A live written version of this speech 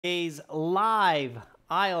Today's live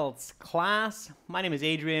IELTS class. My name is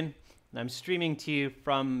Adrian, and I'm streaming to you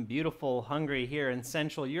from beautiful Hungary here in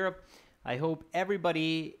Central Europe. I hope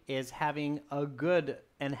everybody is having a good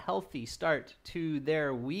and healthy start to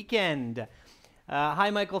their weekend. Hi,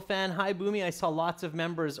 Michael Fan. Hi, Boomy. I saw lots of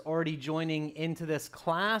members already joining into this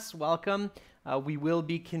class. Welcome. We will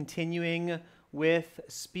be continuing with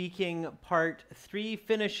speaking part 3,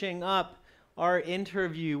 finishing up our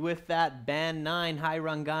interview with that band 9. Hi,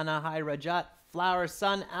 Rangana. Hi, Rajat. Flower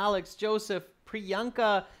Sun, Alex, Joseph,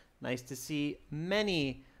 Priyanka. Nice to see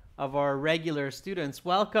many of our regular students.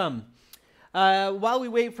 Welcome. While we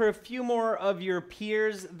wait for a few more of your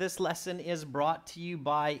peers, this lesson is brought to you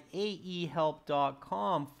by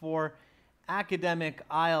aehelp.com for academic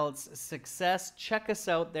IELTS success. Check us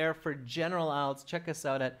out there for general IELTS. Check us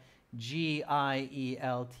out at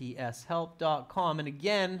GIELTS help.com. And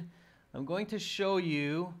again, I'm going to show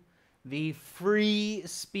you the free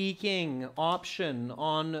speaking option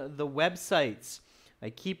on the websites. I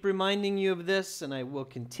keep reminding you of this, and I will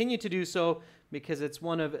continue to do so because it's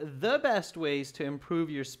one of the best ways to improve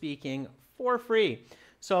your speaking for free.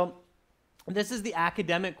 So this is the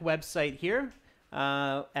academic website here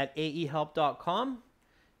at aehelp.com.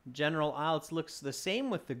 General IELTS looks the same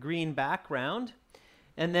with the green background.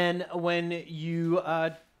 And then when you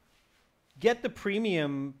get the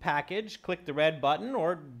premium package, click the red button,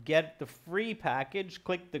 or get the free package,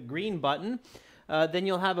 click the green button. Then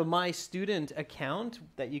you'll have a My Student account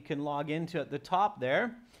that you can log into at the top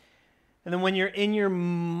there. And then when you're in your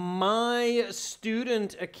My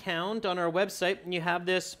Student account on our website, you have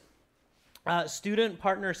this Student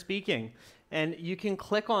Partner Speaking. And you can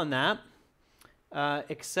click on that,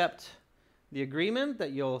 accept the agreement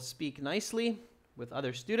that you'll speak nicely with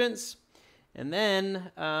other students. And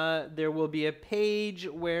then there will be a page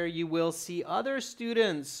where you will see other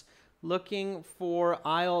students looking for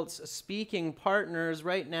IELTS speaking partners.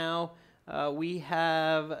 Right now, we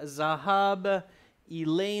have Zahab,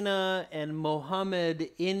 Elena, and Mohammed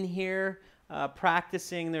in here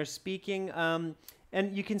practicing their speaking. And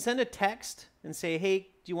you can send a text and say, hey,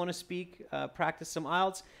 do you want to speak, practice some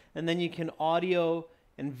IELTS? And then you can audio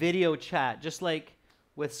and video chat, just like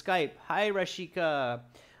with Skype. Hi, Rashika.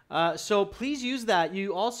 So please use that.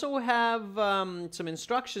 You also have some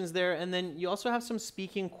instructions there, and then you also have some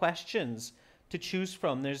speaking questions to choose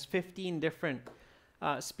from. There's 15 different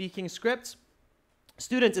speaking scripts.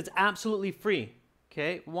 Students, it's absolutely free,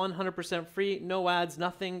 okay? 100% free, no ads,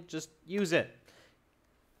 nothing, just use it.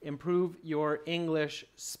 Improve your English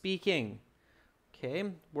speaking,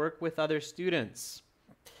 okay? Work with other students.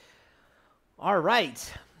 All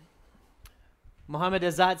right. Mohammed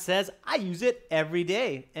Azad says, I use it every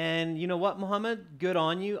day. And you know what, Mohammed? Good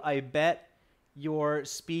on you. I bet your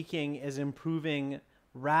speaking is improving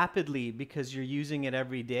rapidly because you're using it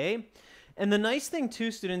every day. And the nice thing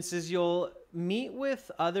too, students, is you'll meet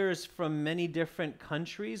with others from many different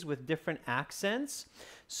countries with different accents.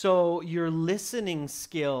 So your listening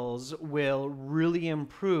skills will really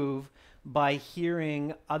improve by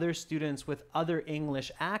hearing other students with other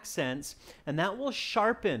English accents, and that will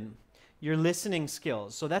sharpen your listening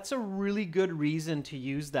skills. So that's a really good reason to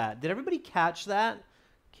use that. Did everybody catch that?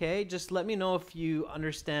 Okay, just let me know if you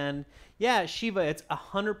understand. Yeah, Shiva, it's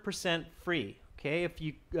 100% free. Okay, if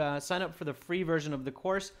you sign up for the free version of the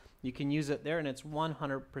course, you can use it there, and it's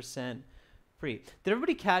 100% free. Did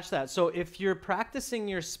everybody catch that? So if you're practicing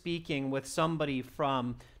your speaking with somebody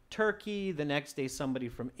from Turkey, the next day somebody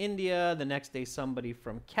from India, the next day somebody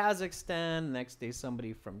from Kazakhstan, the next day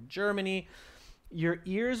somebody from Germany, your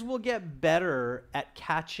ears will get better at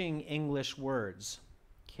catching English words,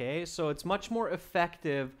 okay? So it's much more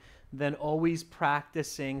effective than always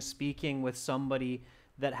practicing speaking with somebody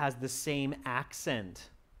that has the same accent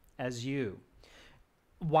as you.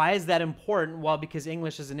 Why is that important? Well, because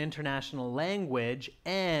English is an international language,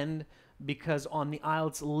 and because on the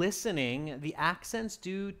IELTS listening, the accents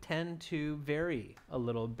do tend to vary a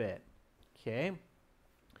little bit, okay?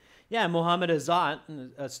 Yeah, Mohammed Azat,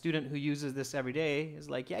 a student who uses this every day, is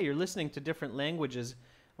like, yeah, you're listening to different languages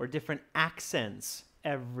or different accents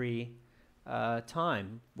every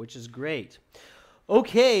time, which is great.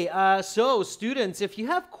 Okay, so students, if you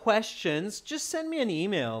have questions, just send me an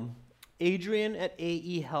email,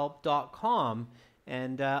 adrian@aehelp.com,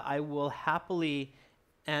 and I will happily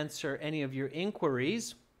answer any of your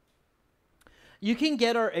inquiries. You can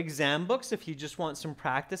get our exam books if you just want some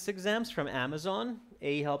practice exams from Amazon.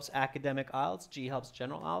 A helps Academic IELTS, G helps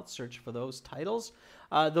General IELTS. Search for those titles.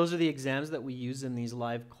 Those are the exams that we use in these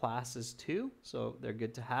live classes too, so they're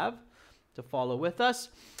good to have to follow with us.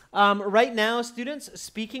 Right now, students,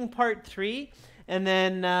 speaking part 3, And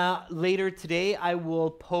then later today, I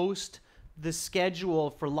will post the schedule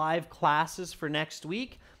for live classes for next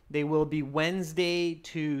week. They will be Wednesday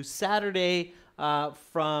to Saturday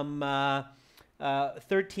from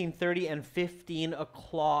 13:30 and 15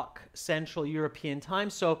 o'clock Central European Time.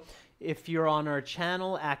 So if you're on our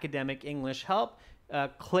channel, Academic English Help,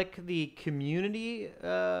 click the community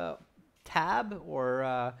tab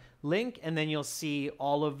or link, and then you'll see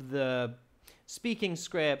all of the speaking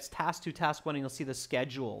scripts, task 2, task 1, and you'll see the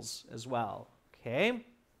schedules as well. Okay.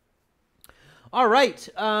 All right.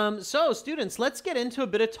 So students, let's get into a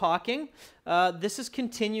bit of talking. This is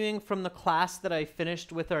continuing from the class that I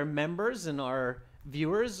finished with our members and our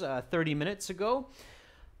viewers 30 minutes ago,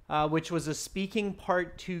 which was a speaking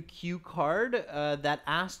part 2 cue card that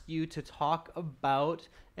asked you to talk about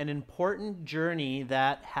an important journey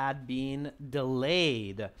that had been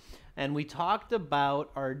delayed. And we talked about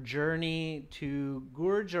our journey to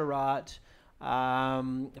Gujarat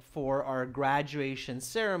for our graduation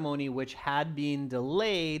ceremony, which had been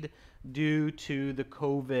delayed due to the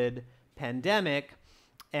COVID pandemic.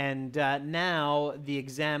 And now the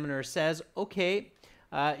examiner says, okay,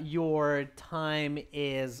 your time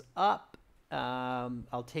is up.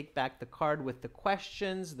 I'll take back the card with the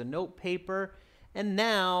questions, the note paper, and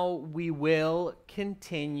now we will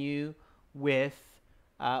continue with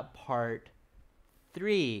part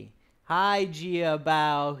 3. Hi, Jia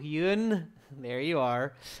Bao Hyun. There you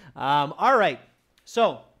are. All right.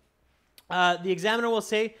 So the examiner will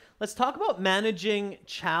say, let's talk about managing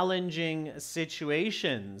challenging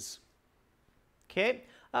situations. Okay.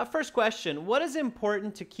 First question, what is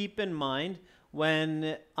important to keep in mind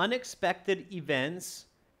when unexpected events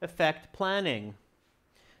affect planning?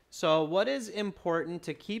 So what is important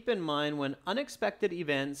to keep in mind when unexpected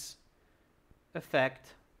events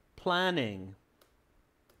affect planning?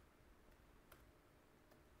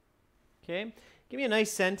 Okay, give me a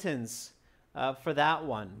nice sentence for that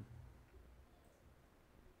one.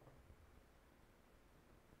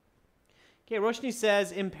 Okay, Roshni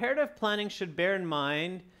says, imperative planning should bear in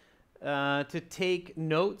mind to take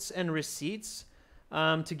notes and receipts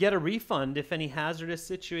to get a refund if any hazardous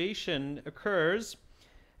situation occurs,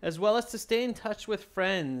 as well as to stay in touch with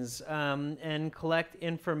friends and collect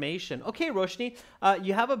information. Okay, Roshni,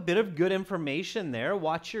 you have a bit of good information there.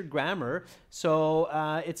 Watch your grammar. So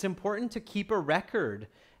it's important to keep a record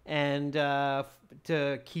and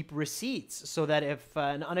to keep receipts so that if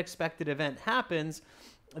an unexpected event happens,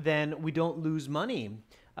 then we don't lose money.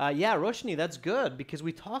 Yeah, Roshni, that's good because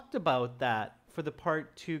we talked about that for the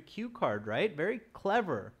part 2 cue card, right? Very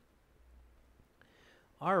clever.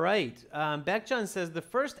 All right. Bekjan says the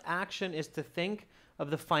first action is to think of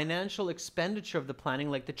the financial expenditure of the planning,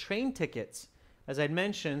 like the train tickets, as I'd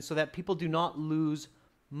mentioned, so that people do not lose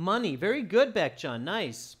money. Very good, Bekjan.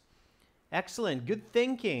 Nice. Excellent. Good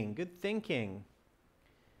thinking. Good thinking.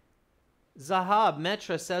 Zahab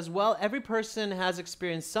Metra says, well, every person has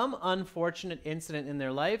experienced some unfortunate incident in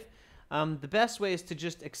their life. The best way is to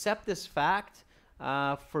just accept this fact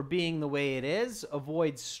for being the way it is,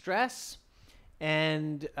 avoid stress,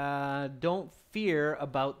 and don't fear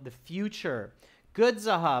about the future. Good,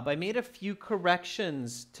 Zahab. I made a few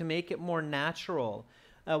corrections to make it more natural.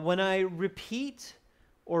 When I repeat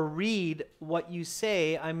or read what you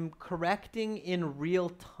say, I'm correcting in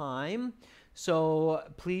real time. So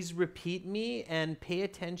please repeat me and pay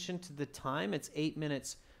attention to the time. It's 8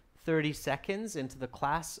 minutes, 30 seconds into the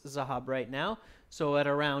class, Zahab, right now. So at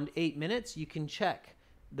around 8 minutes, you can check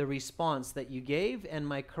the response that you gave and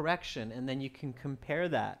my correction, and then you can compare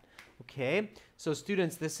that. Okay, so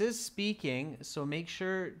students, this is speaking, so make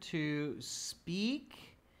sure to speak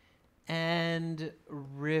and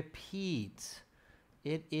repeat.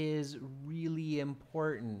 It is really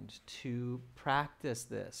important to practice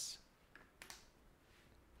this.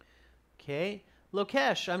 Okay,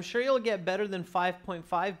 Lokesh, I'm sure you'll get better than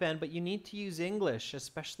 5.5, Ben, but you need to use English,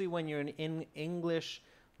 especially when you're in English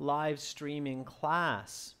live streaming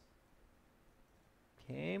class.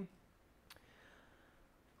 Okay.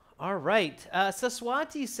 All right.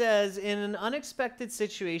 Saswati says, in an unexpected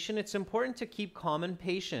situation, it's important to keep calm and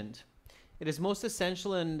patient. It is most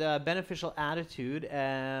essential and beneficial attitude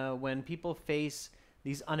when people face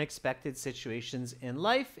these unexpected situations in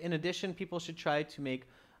life. In addition, people should try to make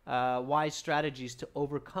wise strategies to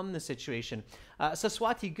overcome the situation.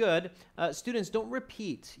 Saswati, good. Students, don't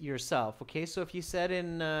repeat yourself, okay? So if you said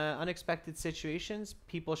in unexpected situations,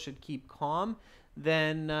 people should keep calm,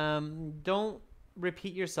 then don't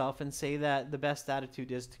repeat yourself and say that the best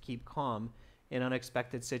attitude is to keep calm in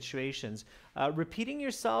unexpected situations. Repeating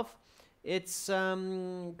yourself, it's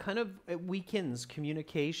it weakens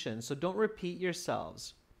communication, so don't repeat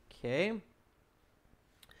yourselves, okay?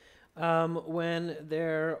 When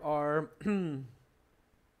there are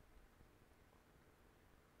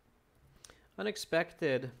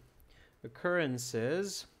unexpected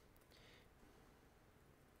occurrences,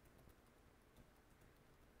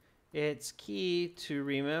 it's key to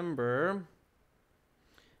remember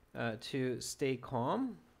to stay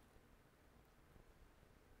calm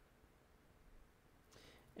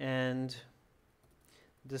and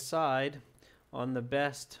decide on the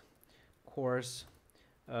best course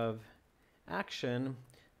of action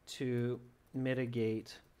to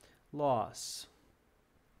mitigate loss.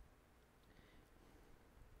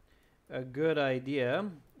 A good idea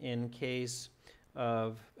in case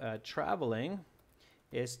of traveling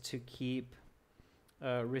is to keep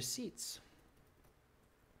receipts.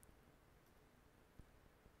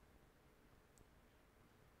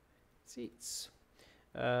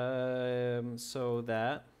 So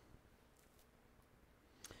that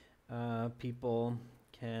people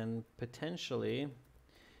can potentially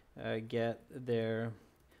get their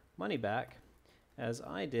money back, as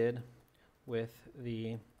I did with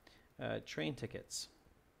the train tickets.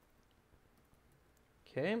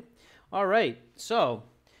 Okay, all right, so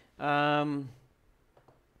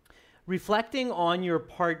reflecting on your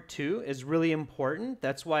part 2 is really important.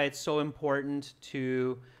 That's why it's so important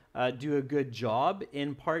to do a good job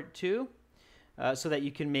in part 2 so that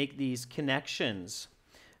you can make these connections.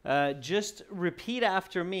 Just repeat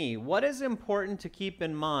after me. What is important to keep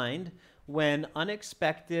in mind when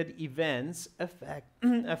unexpected events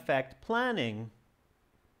affect planning?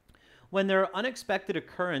 When there are unexpected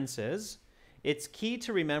occurrences, it's key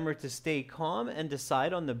to remember to stay calm and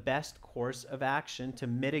decide on the best course of action to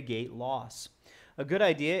mitigate loss. A good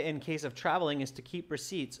idea in case of traveling is to keep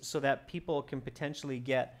receipts so that people can potentially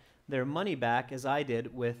get their money back, as I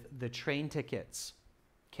did with the train tickets.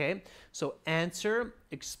 Okay, so answer,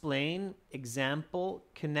 explain, example,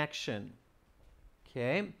 connection.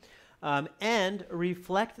 Okay, and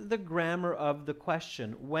reflect the grammar of the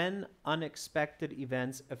question. When unexpected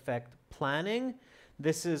events affect planning,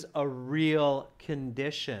 this is a real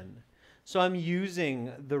condition. So I'm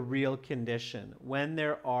using the real condition. When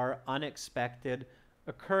there are unexpected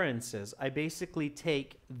occurrences, I basically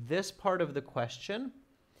take this part of the question,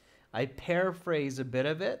 I paraphrase a bit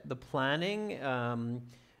of it, the planning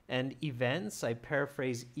and events. I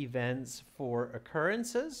paraphrase events for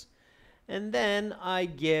occurrences. And then I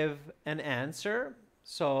give an answer.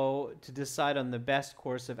 So to decide on the best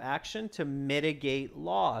course of action to mitigate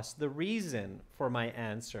loss, the reason for my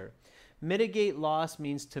answer. Mitigate loss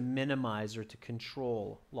means to minimize or to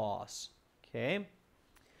control loss. Okay.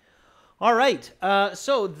 All right.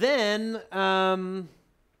 So then,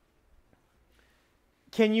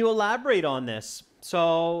 can you elaborate on this?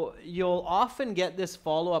 So you'll often get this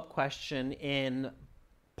follow-up question in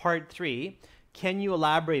part 3. Can you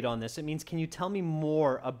elaborate on this? It means, can you tell me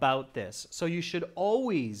more about this? So you should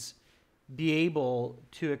always be able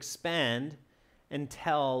to expand and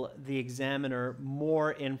tell the examiner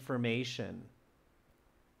more information.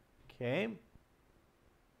 Okay.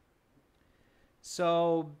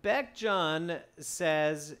 So Beckjohn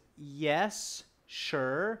says, yes,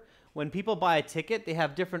 sure. When people buy a ticket, they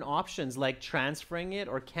have different options like transferring it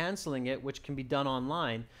or canceling it, which can be done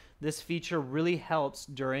online. This feature really helps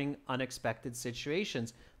during unexpected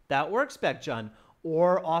situations. That works, Beckjohn.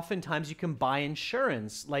 Or oftentimes you can buy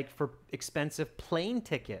insurance, like for expensive plane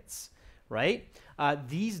tickets, right?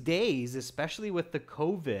 These days, especially with the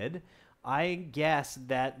COVID, I guess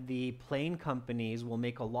that the plane companies will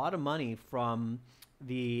make a lot of money from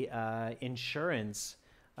the insurance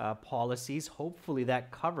policies. Hopefully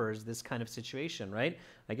that covers this kind of situation, right?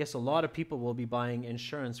 I guess a lot of people will be buying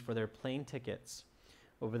insurance for their plane tickets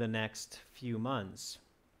over the next few months.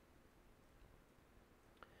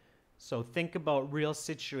 So think about real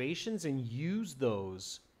situations and use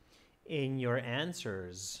those in your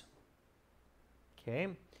answers. Okay.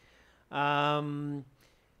 Amanjot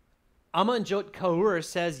Kaur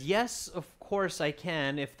says, yes, of course I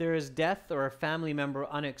can. If there is death or a family member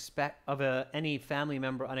any family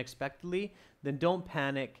member unexpectedly, then don't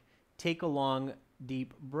panic. Take a long,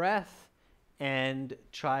 deep breath and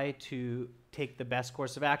try to take the best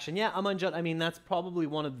course of action. Yeah, Amanjot, I mean, that's probably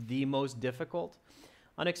one of the most difficult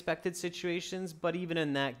unexpected situations, but even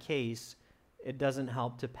in that case, it doesn't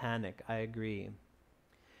help to panic. I agree.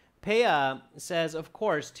 Peya says, of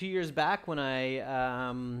course, 2 years back when I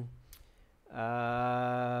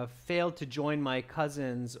failed to join my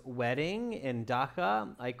cousin's wedding in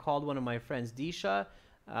Dhaka, I called one of my friends, Disha,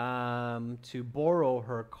 to borrow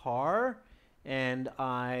her car, and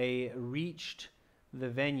I reached the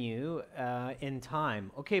venue in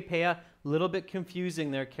time. Okay, Peya, a little bit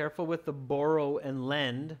confusing there. Careful with the borrow and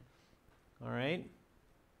lend All right.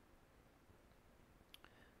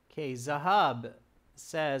 Okay, Zahab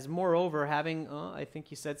says, moreover, having, I think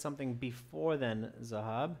you said something before then,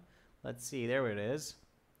 Zahab. Let's see, there it is.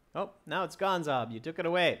 Oh, now it's gone, Zahab. You took it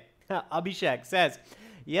away. Abhishek says,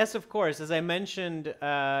 yes, of course. As I mentioned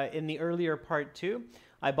in the earlier part 2,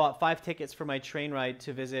 I bought 5 tickets for my train ride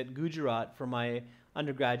to visit Gujarat for my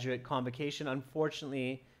undergraduate convocation.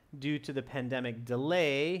 Unfortunately, due to the pandemic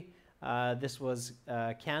delay, this was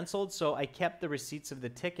canceled. So I kept the receipts of the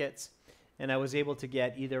tickets, and I was able to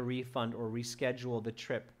get either refund or reschedule the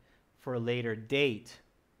trip for a later date.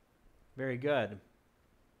 Very good.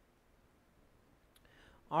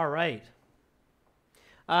 All right.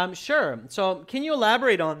 Sure. So can you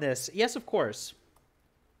elaborate on this? Yes, of course.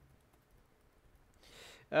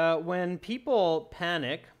 When people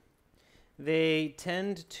panic, they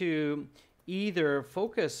tend to either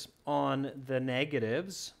focus on the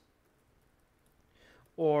negatives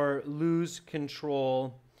or lose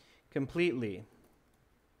control completely.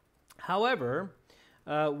 However,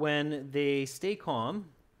 when they stay calm,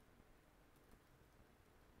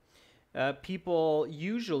 people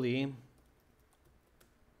usually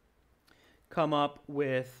come up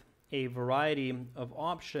with a variety of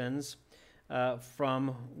options from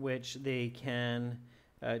which they can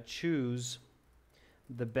choose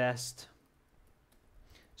the best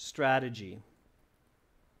strategy.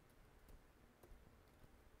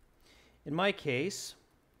 In my case,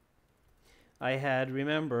 I had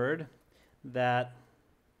remembered that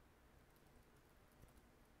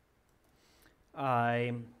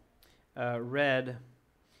I read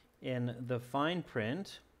in the fine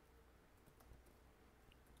print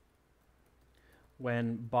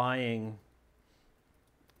when buying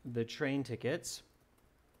the train tickets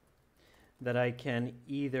that I can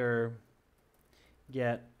either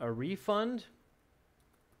get a refund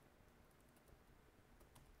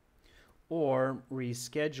or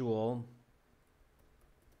reschedule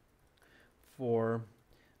for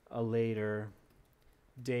a later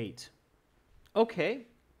date. Okay,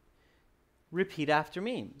 repeat after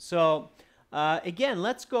me. So again,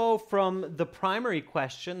 let's go from the primary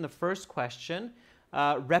question, the first question.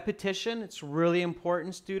 Repetition, it's really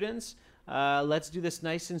important, students. Let's do this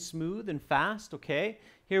nice and smooth and fast, okay?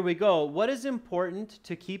 Here we go. What is important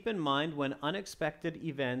to keep in mind when unexpected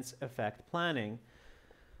events affect planning?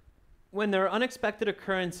 When there are unexpected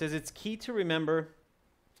occurrences, it's key to remember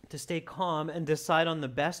to stay calm and decide on the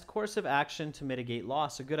best course of action to mitigate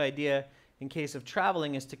loss. A good idea in case of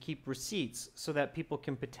traveling is to keep receipts so that people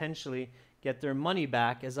can potentially get their money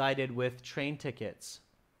back, as I did with train tickets.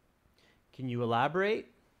 Can you elaborate?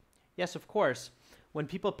 Yes, of course. When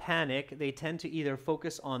people panic, they tend to either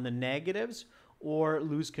focus on the negatives or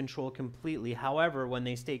lose control completely. However, when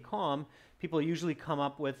they stay calm, people usually come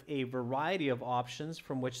up with a variety of options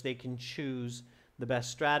from which they can choose the best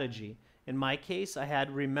strategy. In my case, I had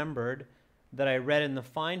remembered that I read in the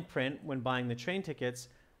fine print when buying the train tickets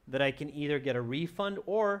that I can either get a refund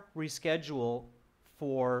or reschedule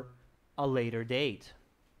for a later date.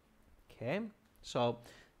 Okay, so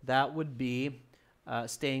that would be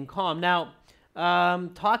staying calm. Now,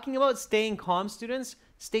 talking about staying calm, students,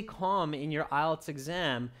 stay calm in your IELTS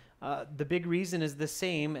exam. The big reason is the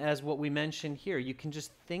same as what we mentioned here. You can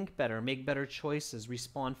just think better, make better choices,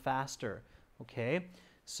 respond faster. Okay,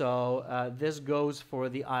 so this goes for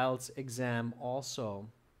the IELTS exam also.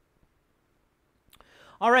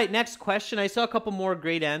 All right, next question. I saw a couple more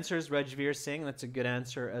great answers. Rajveer Singh, that's a good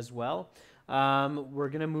answer as well. We're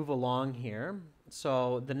going to move along here.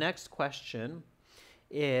 So the next question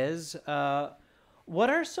is, what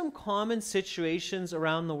are some common situations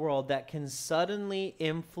around the world that can suddenly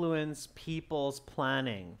influence people's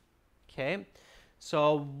planning? Okay,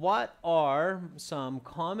 so what are some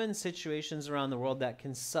common situations around the world that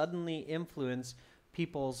can suddenly influence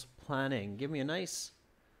people's planning? Give me a nice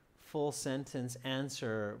full sentence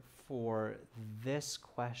answer for this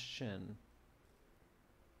question.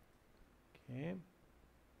 Okay.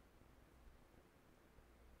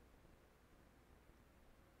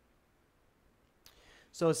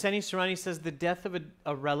 So Seni Surani says the death of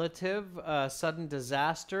a relative, sudden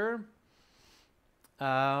disaster,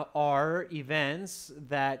 are events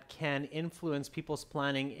that can influence people's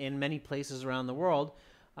planning in many places around the world.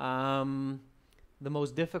 The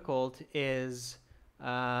most difficult is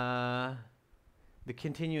the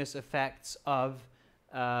continuous effects of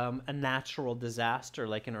a natural disaster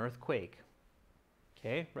like an earthquake.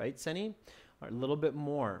 Okay, right, Seni? Or a little bit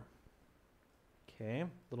more. Okay, a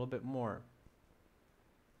little bit more.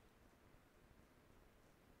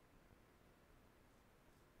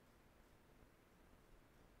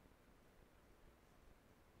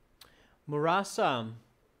 Murasa,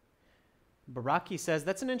 Baraki says,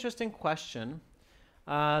 that's an interesting question.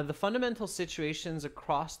 The fundamental situations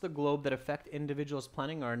across the globe that affect individuals'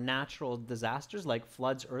 planning are natural disasters like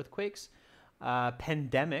floods, earthquakes,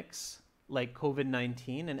 pandemics like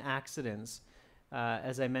COVID-19, and accidents,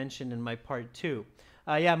 as I mentioned in my part 2.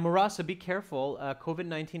 Yeah, Murasa, be careful.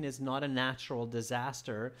 COVID-19 is not a natural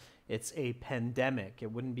disaster. It's a pandemic.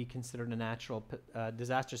 It wouldn't be considered a natural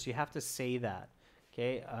disaster, so you have to say that,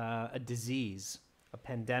 okay? A disease, a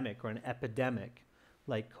pandemic, or an epidemic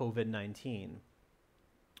like COVID-19.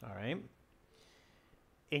 All right.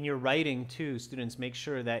 In your writing too, students, make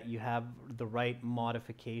sure that you have the right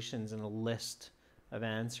modifications and a list of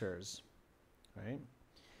answers. All right.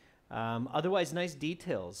 Otherwise, nice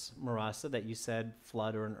details, Marasa, that you said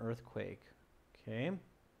flood or an earthquake. Okay.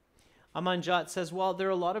 Amanjat says, well, there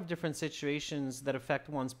are a lot of different situations that affect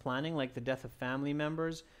one's planning, like the death of family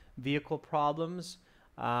members, vehicle problems,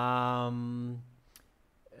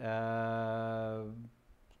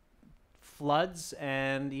 floods,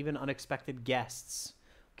 and even unexpected guests.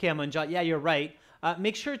 Okay, Amanjat, yeah, you're right.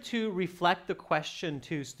 Make sure to reflect the question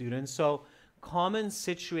too, students. So common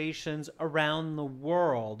situations around the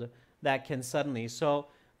world that can suddenly. So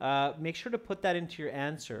make sure to put that into your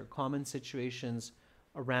answer, common situations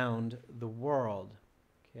around the world.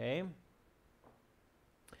 Okay.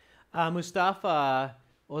 Mustafa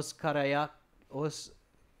Oskarakaya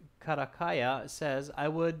says, I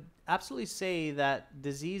would absolutely say that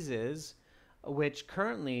diseases which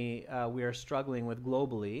currently we are struggling with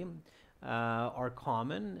globally are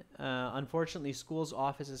common. Unfortunately, schools,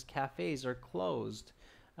 offices, cafes are closed.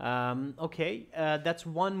 Okay, that's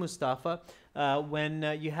one, Mustafa. When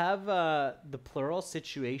you have the plural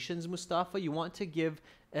situations, Mustafa, you want to give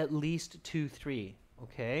at least 2, 3,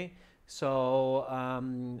 okay? So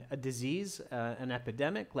a disease, an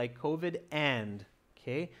epidemic like COVID, and,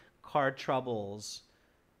 okay, car troubles,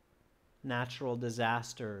 natural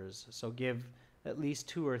disasters. So give at least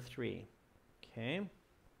 2 or 3, okay?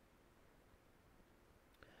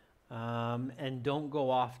 And don't go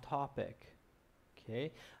off topic.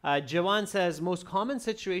 Okay. Jawan says, most common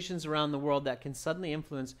situations around the world that can suddenly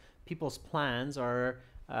influence people's plans are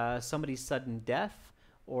somebody's sudden death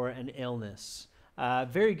or an illness.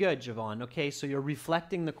 Very good, Jawan. Okay, so you're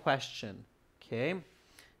reflecting the question. Okay.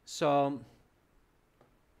 So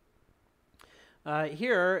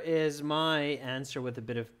here is my answer with a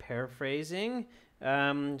bit of paraphrasing.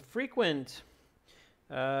 Frequent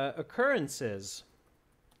occurrences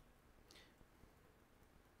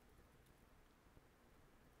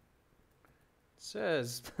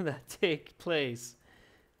says that take place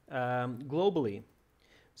globally.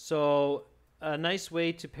 So a nice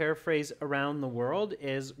way to paraphrase around the world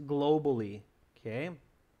is globally, okay?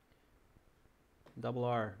 Double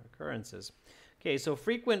R, occurrences. Okay, so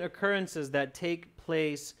frequent occurrences that take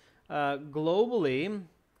place globally,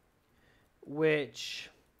 which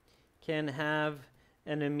can have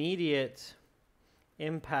an immediate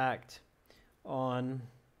impact on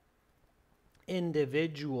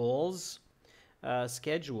individuals'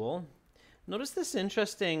 schedule. Notice this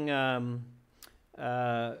interesting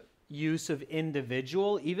use of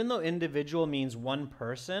individual. Even though individual means one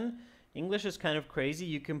person, English is kind of crazy.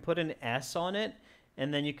 You can put an S on it,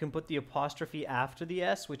 and then you can put the apostrophe after the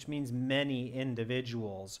S, which means many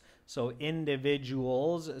individuals. So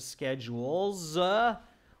individuals' schedules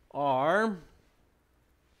are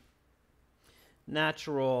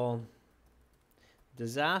natural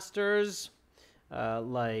disasters,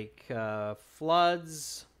 like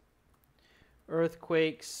floods,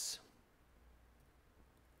 earthquakes,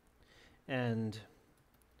 and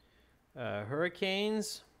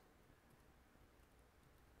hurricanes,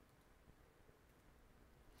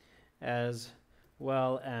 as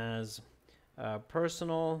well as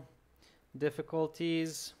personal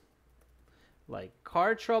difficulties like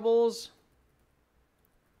car troubles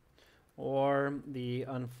or the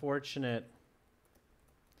unfortunate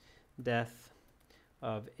death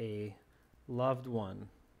of a loved one.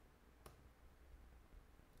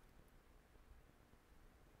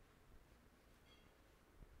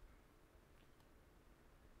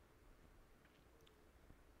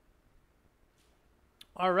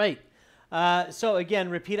 All right. So again,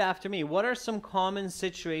 repeat after me. What are some common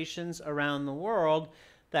situations around the world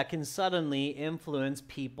that can suddenly influence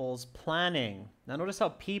people's planning? Now notice how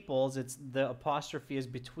people's, it's the apostrophe is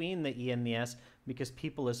between the E and the S because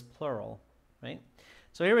people is plural, right?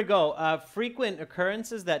 So here we go. Frequent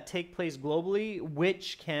occurrences that take place globally,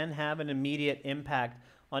 which can have an immediate impact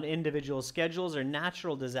on individual schedules, or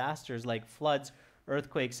natural disasters like floods,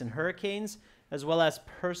 earthquakes, and hurricanes, as well as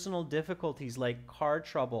personal difficulties like car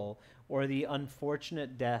trouble or the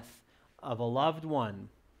unfortunate death of a loved one.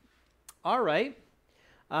 All right.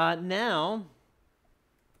 Now,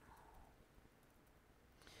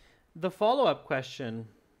 the follow-up question.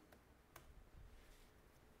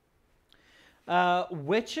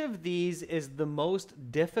 Which of these is the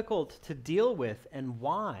most difficult to deal with and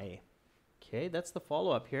why? Okay, that's the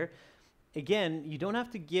follow-up here. Again, you don't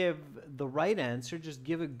have to give the right answer, just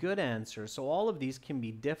give a good answer. So all of these can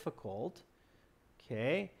be difficult.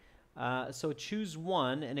 Okay, so choose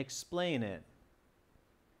one and explain it.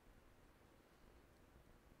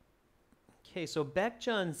 Okay, so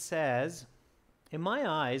Beckjohn says, in my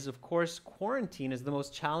eyes, of course, quarantine is the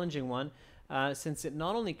most challenging one since it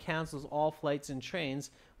not only cancels all flights and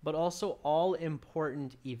trains, but also all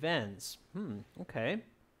important events. Okay.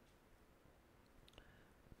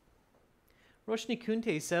 Roshni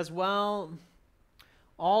Kunte says, well,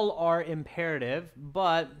 all are imperative,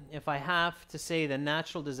 but if I have to say the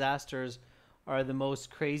natural disasters are the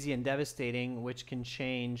most crazy and devastating, which can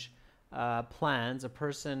change plans. A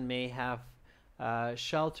person may have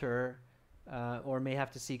shelter or may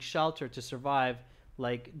have to seek shelter to survive,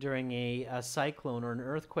 like during a cyclone or an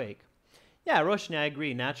earthquake. Yeah, Roshni, I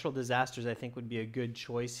agree. Natural disasters, I think, would be a good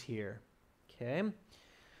choice here. Okay.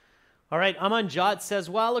 All right, Aman Jat says,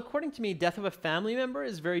 well, according to me, death of a family member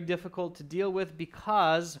is very difficult to deal with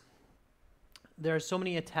because there are so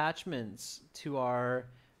many attachments to our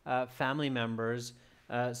family members.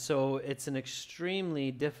 So it's an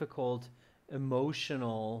extremely difficult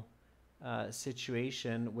emotional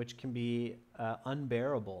situation, which can be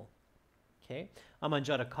unbearable. Okay, Aman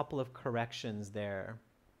Jat, a couple of corrections there.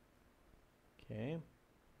 Okay.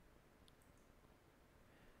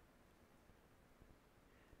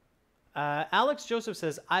 Alex Joseph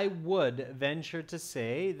says, I would venture to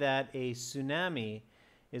say that a tsunami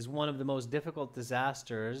is one of the most difficult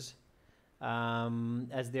disasters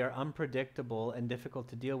as they are unpredictable and difficult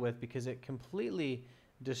to deal with because it completely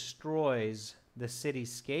destroys the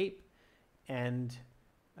cityscape and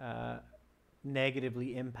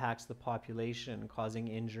negatively impacts the population, causing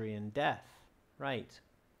injury and death. Right.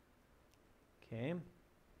 Okay.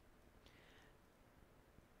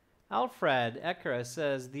 Alfred Eckera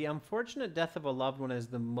says, the unfortunate death of a loved one is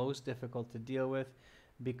the most difficult to deal with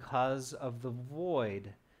because of the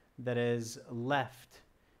void that is left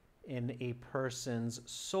in a person's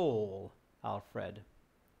soul, Alfred.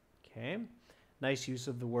 Okay. Nice use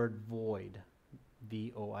of the word void,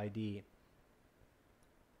 V-O-I-D.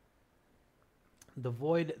 The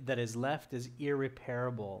void that is left is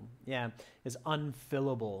irreparable. Yeah, is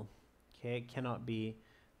unfillable. Okay, it cannot be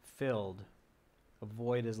filled. A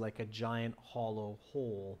void is like a giant hollow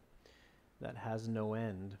hole that has no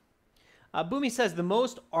end. Boomy says the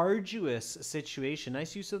most arduous situation,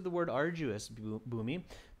 nice use of the word arduous, Boomy.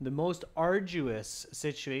 The most arduous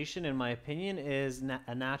situation, in my opinion, is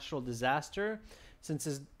a natural disaster, since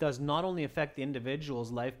it does not only affect the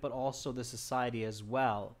individual's life, but also the society as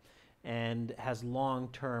well, and has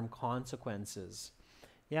long-term consequences.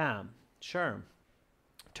 Yeah, sure.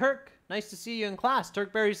 Turk, nice to see you in class.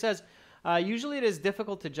 Turk Berry says, usually it is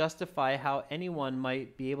difficult to justify how anyone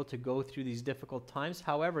might be able to go through these difficult times.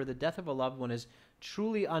 However, the death of a loved one is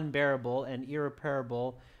truly unbearable and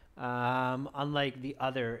irreparable, unlike the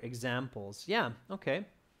other examples. Yeah, okay,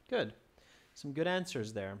 good. Some good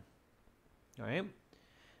answers there. All right.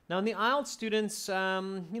 Now, in the IELTS students,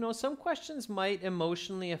 some questions might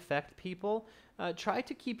emotionally affect people. Try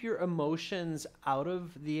to keep your emotions out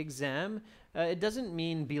of the exam. It doesn't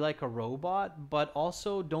mean be like a robot, but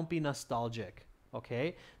also don't be nostalgic,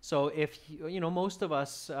 okay? So if, most of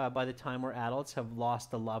us, by the time we're adults, have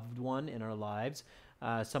lost a loved one in our lives.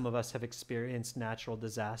 Some of us have experienced natural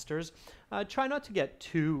disasters. Try not to get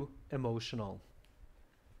too emotional.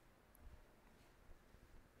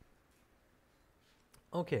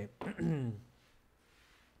 Okay.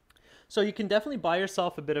 So you can definitely buy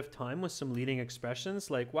yourself a bit of time with some leading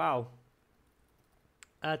expressions like, wow,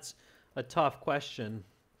 that's a tough question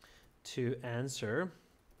to answer.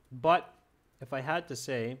 But if I had to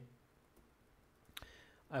say,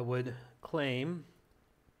 I would claim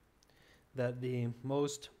that the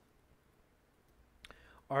most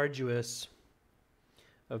arduous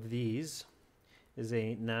of these is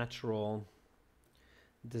a natural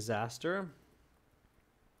disaster,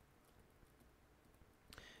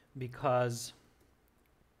 because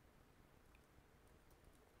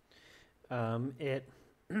it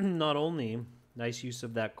not only, nice use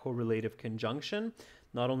of that correlative conjunction,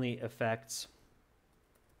 not only affects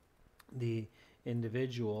the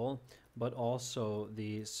individual, but also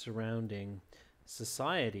the surrounding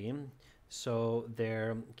society. So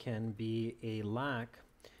there can be a lack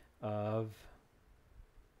of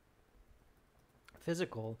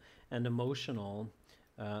physical and emotional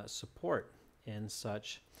support in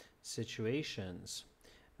such situations,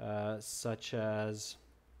 such as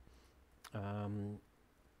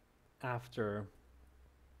after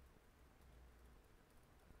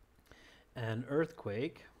an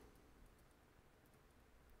earthquake,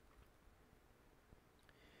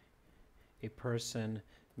 a person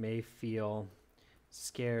may feel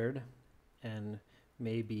scared and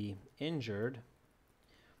may be injured,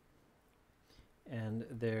 and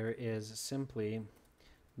there is simply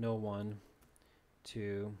no one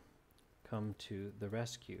to come to the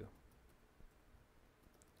rescue.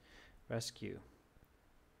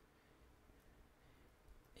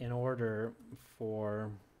 In order for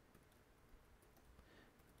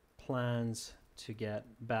plans to get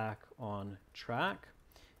back on track,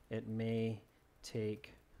 it may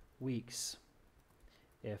take weeks,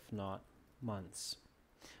 if not months.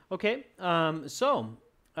 Okay,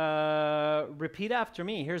 repeat after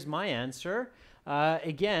me. Here's my answer.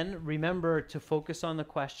 Again, remember to focus on the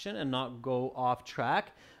question and not go off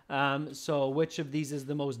track. So which of these is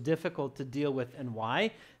the most difficult to deal with and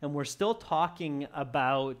why? And we're still talking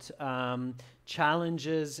about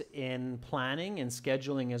challenges in planning and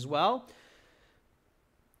scheduling as well.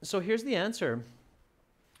 So here's the answer.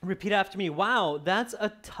 Repeat after me. Wow, that's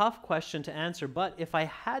a tough question to answer, but if I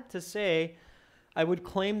had to say, I would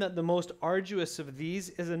claim that the most arduous of these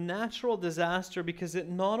is a natural disaster because it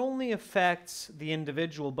not only affects the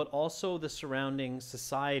individual, but also the surrounding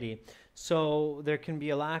society. So there can be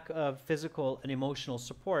a lack of physical and emotional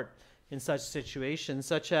support in such situations,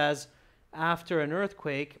 such as after an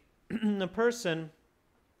earthquake, a person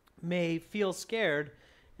may feel scared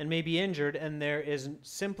and may be injured, and there is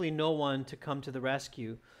simply no one to come to the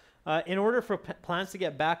rescue. In order for plans to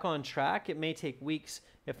get back on track, it may take weeks,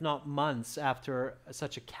 if not months, after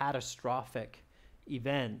such a catastrophic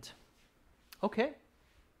event. Okay.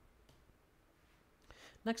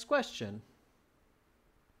 Next question.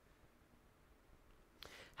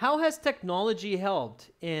 How has technology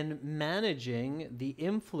helped in managing the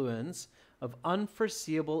influence of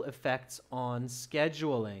unforeseeable effects on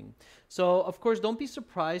scheduling? So, of course, don't be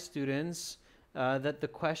surprised, students, that the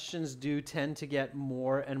questions do tend to get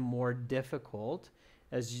more and more difficult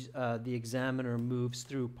as the examiner moves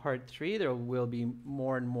through part 3. There will be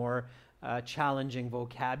more and more challenging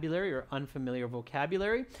vocabulary or unfamiliar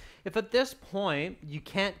vocabulary. If at this point you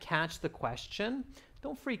can't catch the question,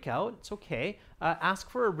 don't freak out. It's okay. Ask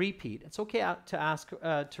for a repeat. It's okay to ask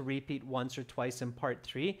to repeat once or twice in part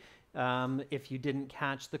 3. If you didn't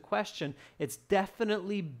catch the question, it's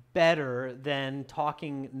definitely better than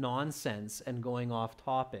talking nonsense and going off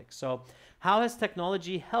topic. So, how has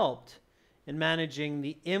technology helped in managing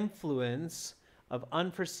the influence of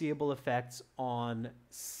unforeseeable effects on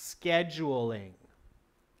scheduling?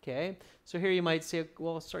 Okay, so here you might say,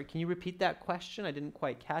 well, sorry, can you repeat that question? I didn't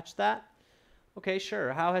quite catch that. Okay,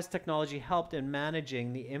 sure. How has technology helped in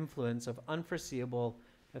managing the influence of unforeseeable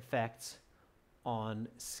effects on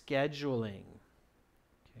scheduling?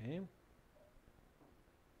 Okay.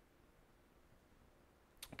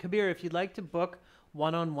 Kabir, if you'd like to book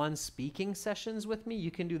one-on-one speaking sessions with me, you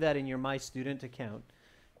can do that in your My Student account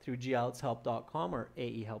through gieltshelp.com or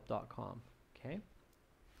aehelp.com. Okay.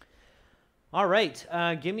 All right.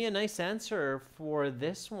 Give me a nice answer for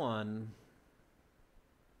this one.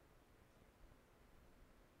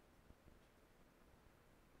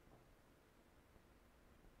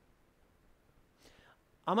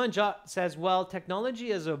 Amanjot says, well,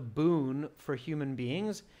 technology is a boon for human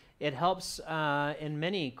beings. It helps in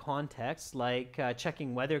many contexts, like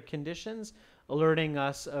checking weather conditions, alerting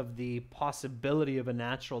us of the possibility of a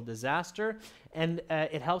natural disaster, and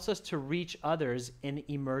it helps us to reach others in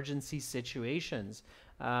emergency situations,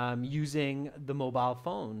 using the mobile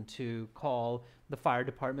phone to call the fire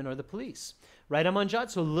department or the police. Right,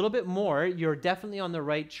 Amanjot? So a little bit more. You're definitely on the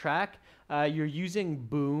right track. You're using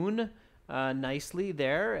boon nicely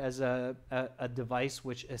there as a device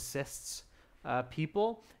which assists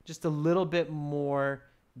people. Just a little bit more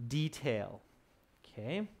detail.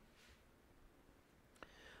 Okay.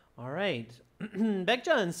 All right.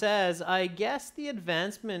 Bekjan says, I guess the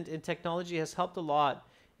advancement in technology has helped a lot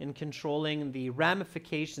in controlling the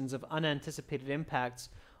ramifications of unanticipated impacts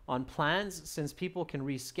on plans, since people can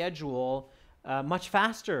reschedule much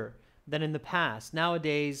faster than in the past.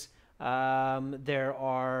 Nowadays, there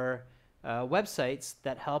are websites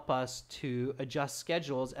that help us to adjust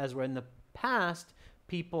schedules, as where in the past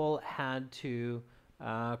people had to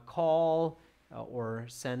call or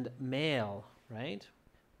send mail, right?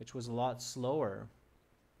 Which was a lot slower.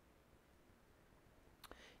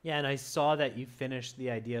 Yeah, and I saw that you finished the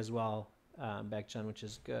idea as well, Bekjan, which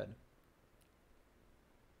is good.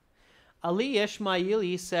 Ali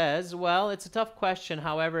Ishmaili says, well, it's a tough question.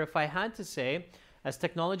 However, if I had to say, as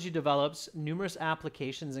technology develops, numerous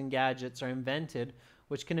applications and gadgets are invented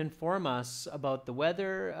which can inform us about the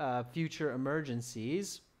weather, future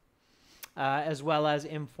emergencies, as well as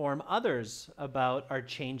inform others about our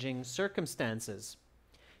changing circumstances.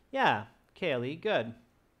 Yeah, Kaylee, good.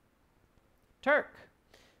 Turk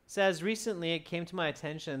says, recently it came to my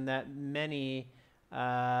attention that many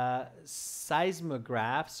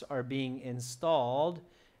seismographs are being installed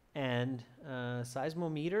and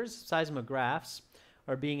seismographs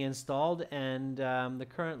are being installed, and the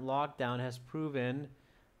current lockdown has proven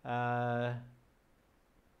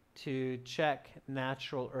to check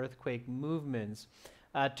natural earthquake movements.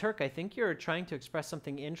 Turk, I think you're trying to express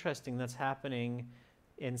something interesting that's happening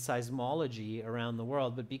in seismology around the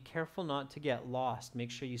world, but be careful not to get lost. Make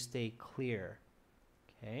sure you stay clear.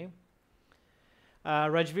 Okay.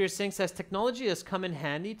 Rajveer Singh says, technology has come in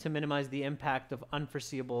handy to minimize the impact of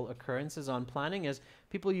unforeseeable occurrences on planning, as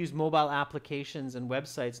people use mobile applications and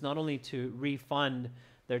websites not only to refund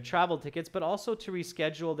their travel tickets, but also to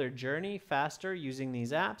reschedule their journey faster using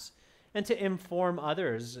these apps and to inform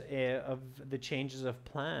others of the changes of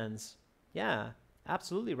plans. Yeah,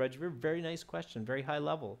 absolutely, Rajveer. Very nice question. Very high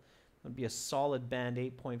level. It would be a solid band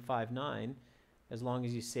 8.59 as long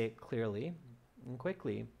as you say it clearly and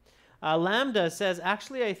quickly. Lambda says,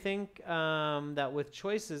 actually, I think that with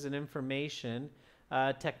choices and information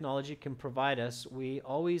technology can provide us, we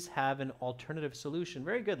always have an alternative solution.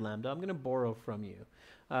 Very good, Lambda. I'm going to borrow from you.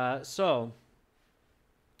 I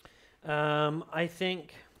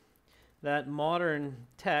think that modern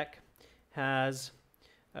tech has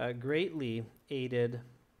greatly aided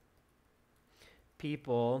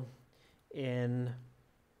people in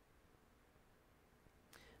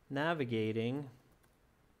navigating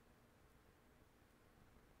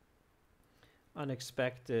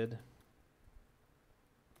unexpected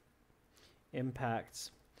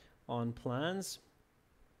impacts on plans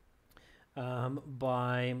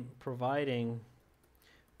by providing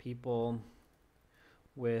people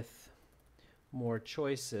with more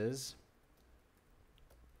choices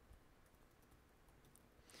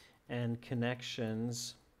and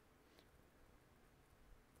connections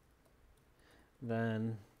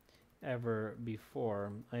than ever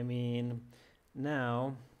before. I mean,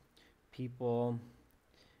 now people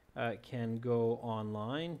can go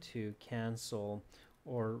online to cancel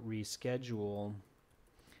or reschedule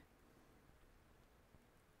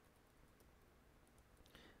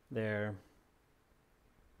their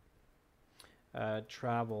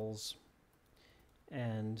travels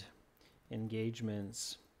and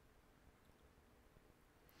engagements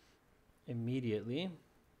immediately,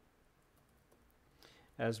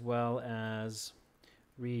 as well as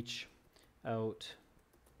reach out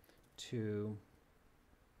to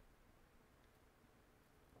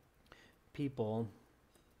people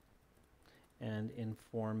and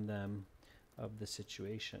inform them of the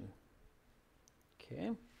situation. Okay,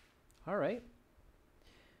 all right.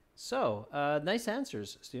 So, nice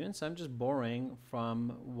answers, students. I'm just borrowing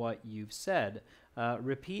from what you've said.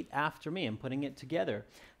 Repeat after me. I'm putting it together.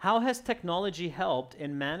 How has technology helped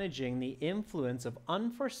in managing the influence of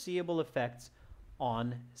unforeseeable effects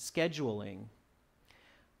on scheduling?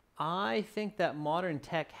 I think that modern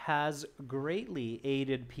tech has greatly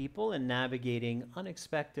aided people in navigating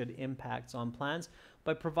unexpected impacts on plans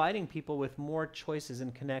by providing people with more choices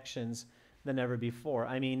and connections than ever before.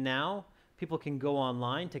 I mean, now people can go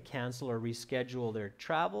online to cancel or reschedule their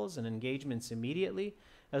travels and engagements immediately,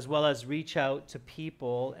 as well as reach out to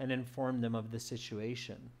people and inform them of the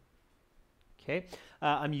situation. Okay,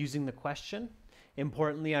 I'm using the question.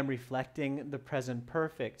 Importantly, I'm reflecting the present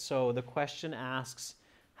perfect. So the question asks,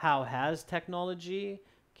 how has technology?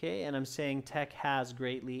 Okay, and I'm saying tech has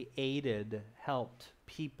greatly aided, helped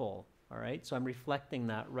people. All right, so I'm reflecting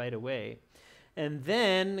that right away. And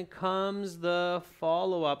then comes the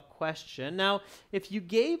follow-up question. Now, if you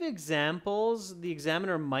gave examples, the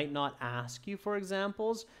examiner might not ask you for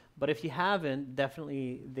examples, but if you haven't,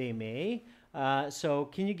 definitely they may. So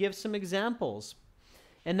can you give some examples?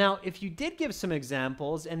 And now, if you did give some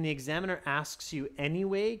examples and the examiner asks you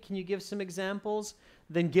anyway, can you give some examples?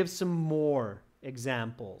 Then give some more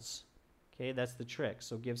examples. Okay, that's the trick.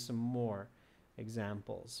 So give some more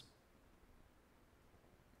examples.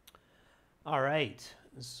 All right,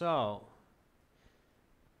 so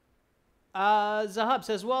Zahab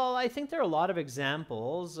says, well, I think there are a lot of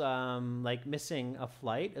examples, like missing a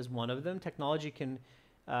flight is one of them. Technology can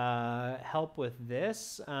help with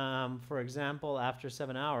this. For example, after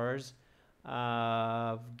 7 hours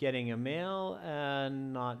of getting a mail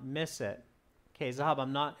and not miss it. Okay, Zahab,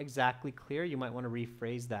 I'm not exactly clear. You might want to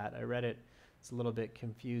rephrase that. I read it. It's a little bit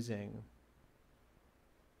confusing.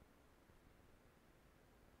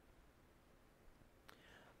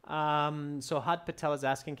 So Had Patel is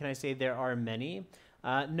asking, can I say there are many?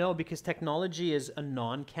 No, because technology is a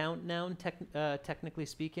non-count noun, technically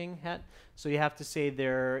speaking, Het. So you have to say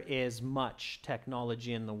there is much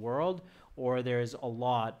technology in the world, or there's a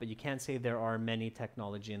lot, but you can't say there are many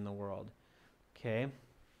technology in the world. Okay?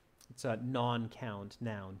 It's a non-count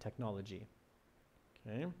noun, technology.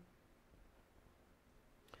 Okay?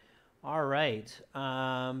 All right.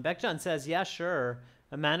 Beckjohn says, yeah, sure.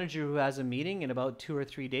 A manager who has a meeting in about 2 or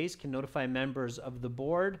 3 days can notify members of the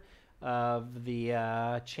board of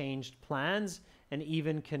the changed plans and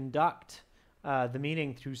even conduct the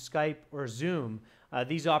meeting through Skype or Zoom.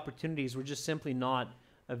 These opportunities were just simply not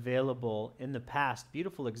available in the past.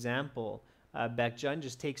 Beautiful example. Beckjohn,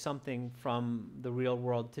 just take something from the real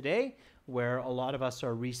world today where a lot of us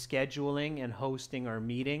are rescheduling and hosting our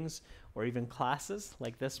meetings or even classes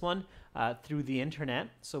like this one through the internet,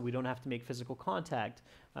 so we don't have to make physical contact.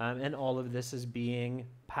 And all of this is being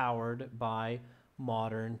powered by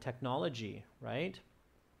modern technology, right?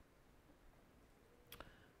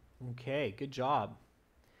 Okay, good job.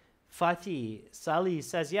 Fatih Salih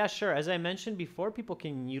says, yeah, sure. As I mentioned before, people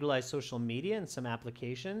can utilize social media and some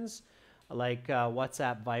applications like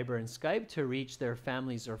WhatsApp, Viber, and Skype to reach their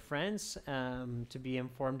families or friends to be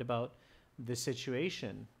informed about the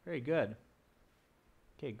situation. Very good.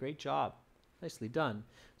 Okay, great job. Nicely done.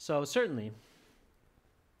 So certainly.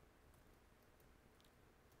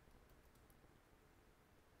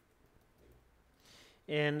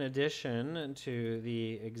 In addition to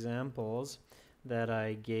the examples that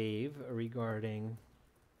I gave regarding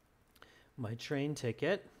my train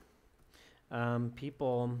ticket,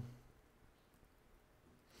 people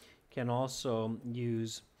can also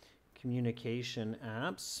use communication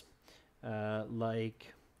apps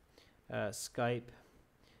like Skype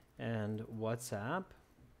and WhatsApp,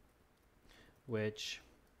 which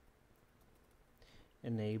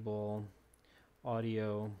enable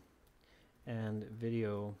audio and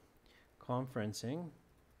video conferencing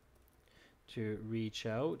to reach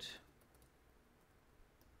out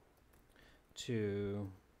to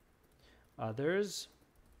others,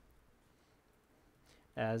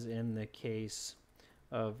 as in the case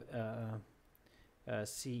of a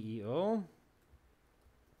CEO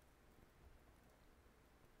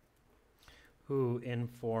who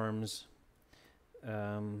informs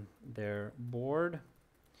their board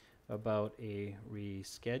about a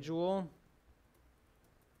rescheduled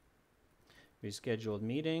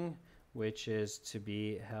meeting, which is to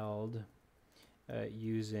be held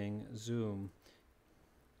using Zoom.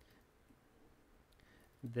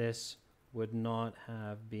 This would not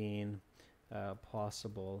have been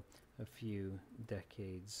possible a few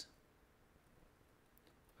decades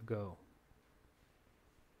ago.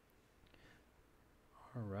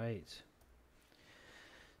 All right.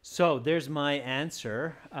 So there's my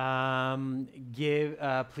answer.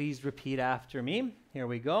 Please repeat after me. Here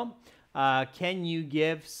we go. Can you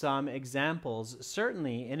give some examples?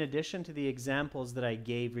 Certainly, in addition to the examples that I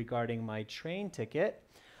gave regarding my train ticket,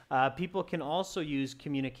 people can also use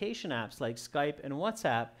communication apps like Skype and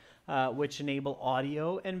WhatsApp, which enable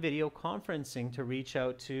audio and video conferencing to reach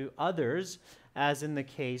out to others, as in the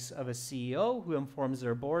case of a CEO who informs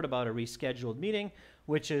their board about a rescheduled meeting,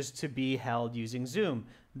 which is to be held using Zoom.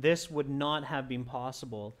 This would not have been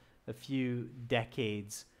possible a few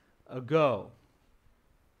decades ago.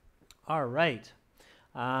 All right.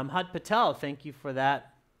 Had Patel, thank you for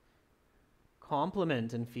that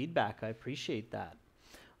compliment and feedback. I appreciate that.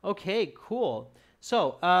 Okay, cool.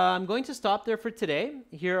 So I'm going to stop there for today.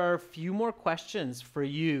 Here are a few more questions for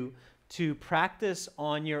you to practice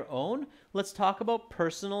on your own. Let's talk about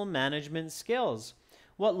personal management skills.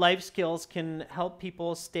 What life skills can help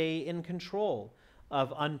people stay in control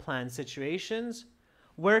of unplanned situations?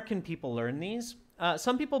 Where can people learn these?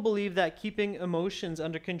 Some people believe that keeping emotions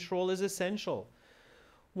under control is essential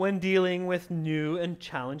when dealing with new and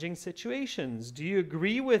challenging situations. Do you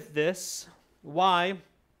agree with this? Why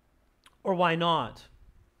or why not?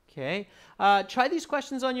 Okay. Try these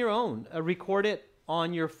questions on your own. Record it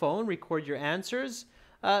on your phone. Record your answers.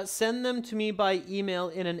 Send them to me by email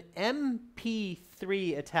in an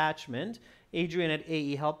MP3 attachment,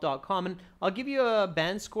 adrian@aehelp.com, and I'll give you a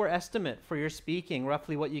band score estimate for your speaking,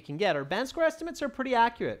 roughly what you can get. Our band score estimates are pretty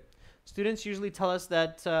accurate. Students usually tell us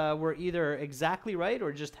that we're either exactly right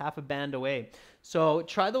or just half a band away. So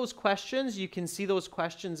try those questions. You can see those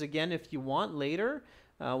questions again if you want later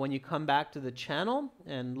when you come back to the channel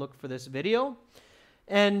and look for this video.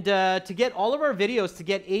 And to get all of our videos, to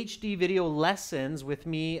get HD video lessons with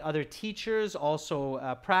me, other teachers,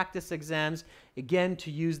 also practice exams, again,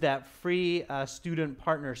 to use that free student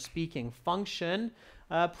partner speaking function,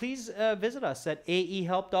 please visit us at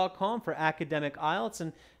aehelp.com for academic IELTS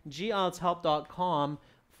and gieltshelp.com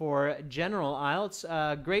for general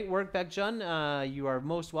IELTS. Great work, Bekjun. You are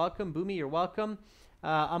most welcome. Boomi, you're welcome.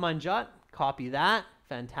 Amanjat, copy that.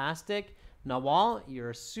 Fantastic. Nawal,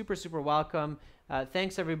 you're super, super welcome.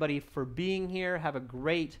 Thanks, everybody, for being here. Have a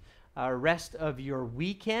great rest of your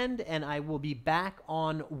weekend, and I will be back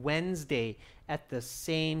on Wednesday at the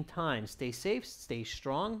same time. Stay safe, stay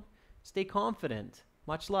strong, stay confident.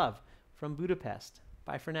 Much love from Budapest.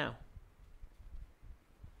 Bye for now.